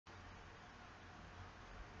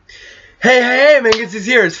Hey, Mangus is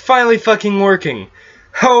here. It's finally fucking working.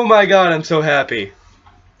 Oh my god, I'm so happy.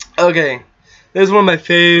 Okay, this is one of my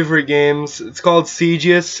favorite games. It's called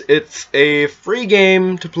Siegius. It's a free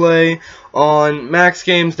game to play on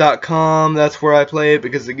maxgames.com. That's where I play it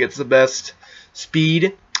because it gets the best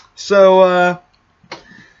speed. So,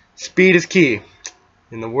 speed is key.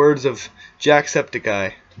 In the words of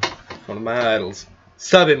Jacksepticeye, one of my idols.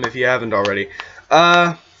 Sub him if you haven't already.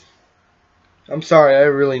 I'm sorry, I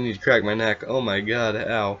really need to crack my neck. Oh my god,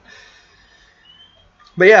 ow.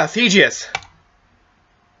 But yeah, Siegius.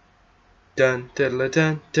 Dun dun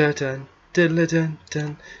dun dun dun dun dun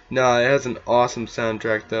dun. Nah, it has an awesome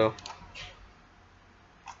soundtrack though.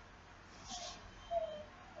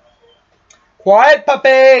 Quiet,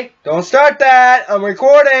 puppy! Don't start that! I'm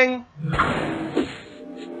recording!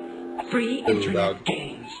 Free internet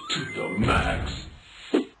games to the max.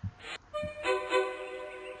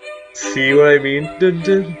 See what I mean? Dun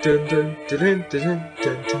dun dun dun dun dun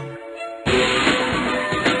dun dun.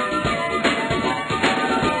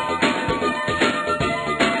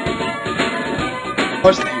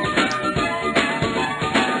 Watch the view.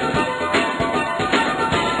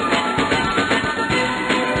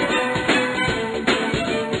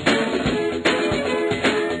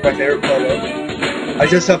 My favorite photo. I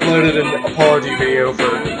just uploaded an apology video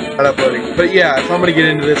for not uploading. But yeah, if I'm gonna get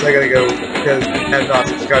into this, I gotta go because I have not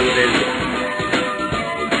subscribed to it.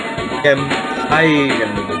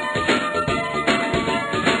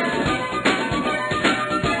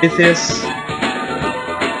 Ithis,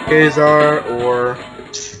 Kazar, or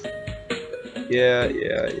yeah.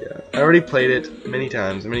 I already played it many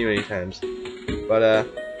times, many times. But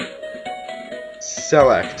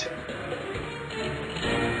select.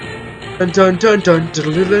 Dun dun dun dun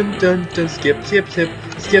dun dun dun dun.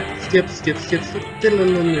 Skip.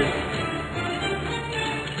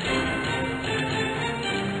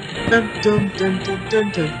 Dun dun dun dun dun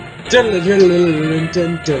dun. Dun dun dun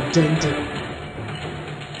dun dun dun dun.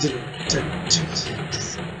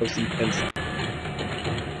 Most intense.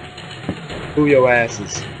 Move your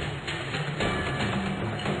asses.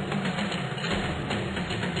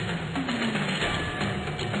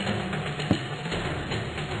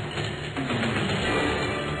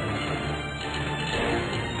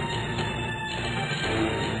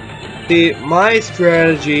 See, my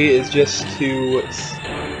strategy is just to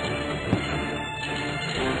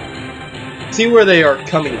see where they are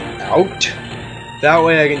coming out. That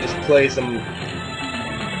way I can just play some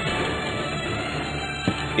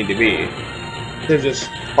need to be. They're just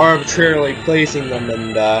arbitrarily placing them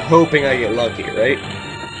and hoping I get lucky, right?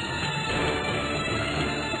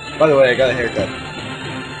 By the way, I got a haircut.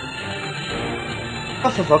 I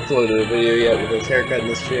don't know if I've uploaded a video yet with this haircut and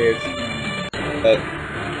this shave. But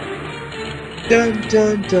dun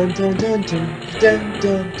dun dun dun dun dun dun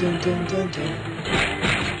dun dun dun dun dun.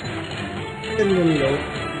 Dun dun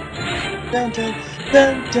dun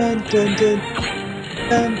dun dun dun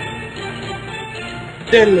dun.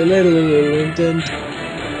 Dun dun dun.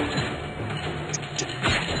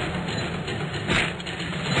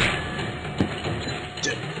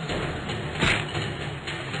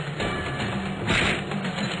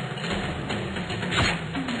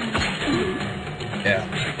 Yeah.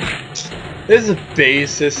 This is the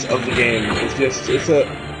basis of the game. It's a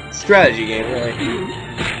strategy game, really.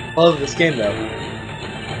 I love this game though.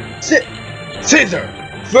 Caesar!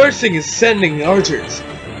 First thing is sending archers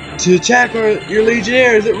to attack your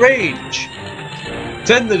legionnaires at range.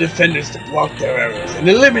 Send the defenders to block their arrows and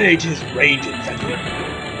eliminate his range infantry.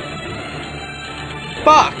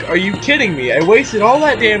 Fuck! Are you kidding me? I wasted all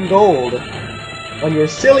that damn gold on your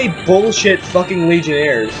silly bullshit fucking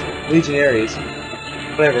legionnaires. Legionaries.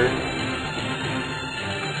 Whatever.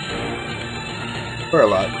 For a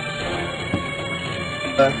lot.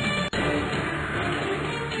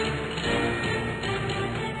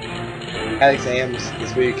 Had exams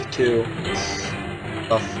this week too. It's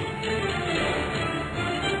tough.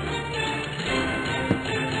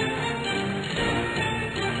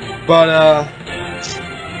 But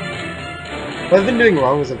what I've been doing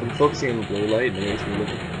wrong is I've been focusing on the blue light and it makes me look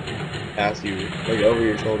past you, like over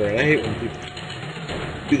your shoulder, and I hate when people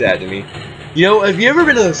do that to me. You know, have you ever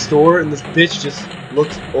been to the store and this bitch just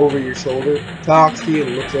looks over your shoulder, talks to you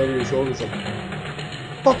and looks over your shoulder? It's like, what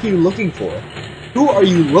the fuck are you looking for? Who are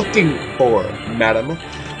you looking for, madam?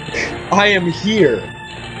 I am here.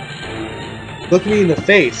 Look me in the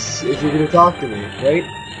face if you're gonna talk to me, right?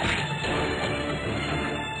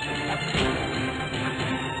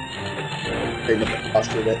 Straighten up the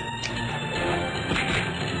posture a bit.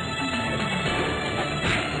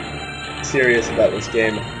 Serious about this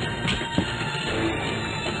game.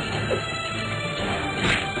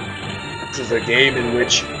 is a game in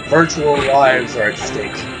which virtual lives are at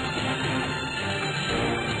stake.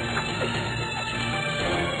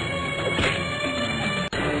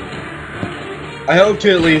 I hope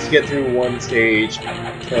to at least get through one stage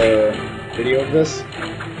per video of this.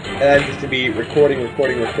 And I'm just going to be recording over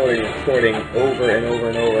and over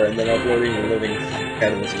and over, and then uploading the living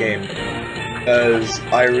out of this game. Because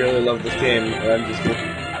I really love this game, and I'm just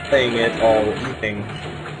playing it all evening.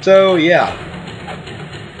 So, yeah.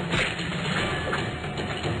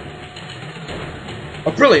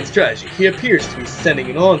 A brilliant strategy. He appears to be sending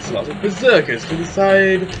an onslaught of berserkers to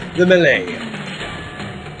decide the melee.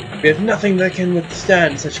 We have nothing that can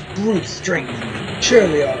withstand such brute strength.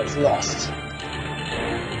 Surely all is lost.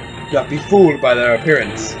 Do not be fooled by their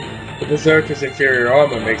appearance. The berserkers' inferior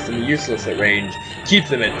armor makes them useless at range. Keep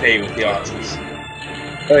them at bay with the archers.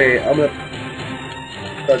 Okay, I'm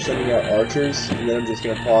gonna start sending out archers, and then I'm just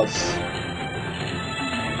gonna pause.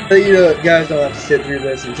 So you guys don't have to sit through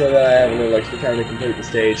this until I have a little extra time to complete the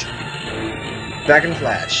stage. Back in a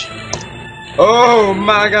flash. Oh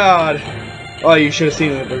my god! Oh, you should have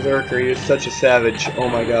seen the berserker. He is such a savage. Oh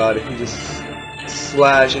my god, he just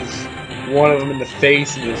slashes one of them in the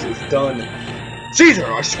face and is done. Caesar,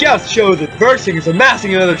 our scouts show that the Berserk is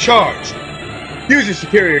amassing another charge. Use your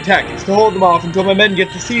superior tactics to hold them off until my men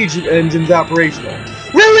get the siege engines operational.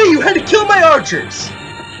 Really? You had to kill my archers?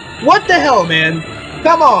 What the hell, man?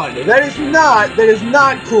 Come on, that is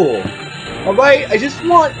not cool. Alright, I just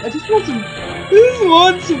want some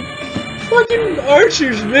fucking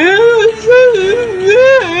archers, man.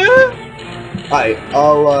 Alright,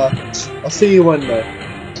 I'll see you when the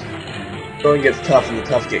going gets tough and the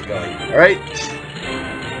tough get going. Alright?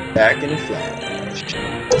 Back in a flash.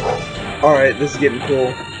 Alright, this is getting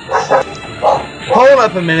cool. Hold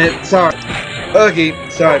up a minute, sorry. Okay,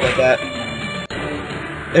 sorry about that.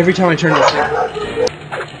 Every time I turn this thing.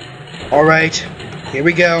 Alright, here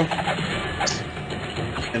we go.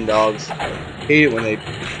 And dogs. I hate it when they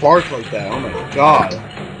bark like that. Oh my god.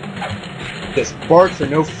 Just bark for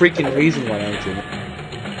no freaking reason, why don't you?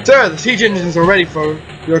 Sir, the siege engines are ready for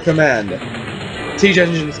your command. Siege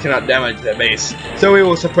engines cannot damage their base, so we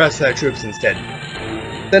will suppress their troops instead.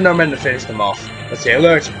 Send our men to finish them off. Let's say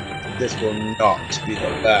alert. This will not be the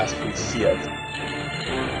last we see of them.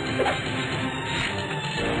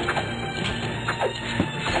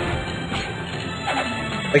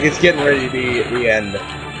 Like, it's getting ready to be the end.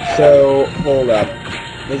 So, hold up.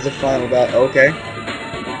 This is the final battle. Okay.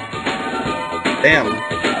 Damn.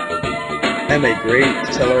 I'm a great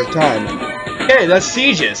teller of time. Okay, that's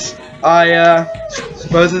Siegius. I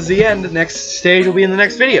suppose it's the end. The next stage will be in the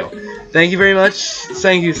next video. Thank you very much.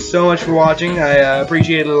 Thank you so much for watching. I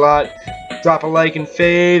appreciate it a lot. Drop a like and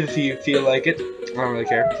fave if you feel like it. I don't really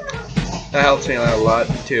care. That helps me out a lot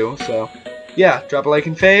too. So, yeah, drop a like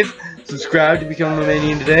and fave. Subscribe to become a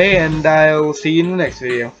minion today, and I'll see you in the next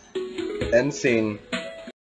video. End scene.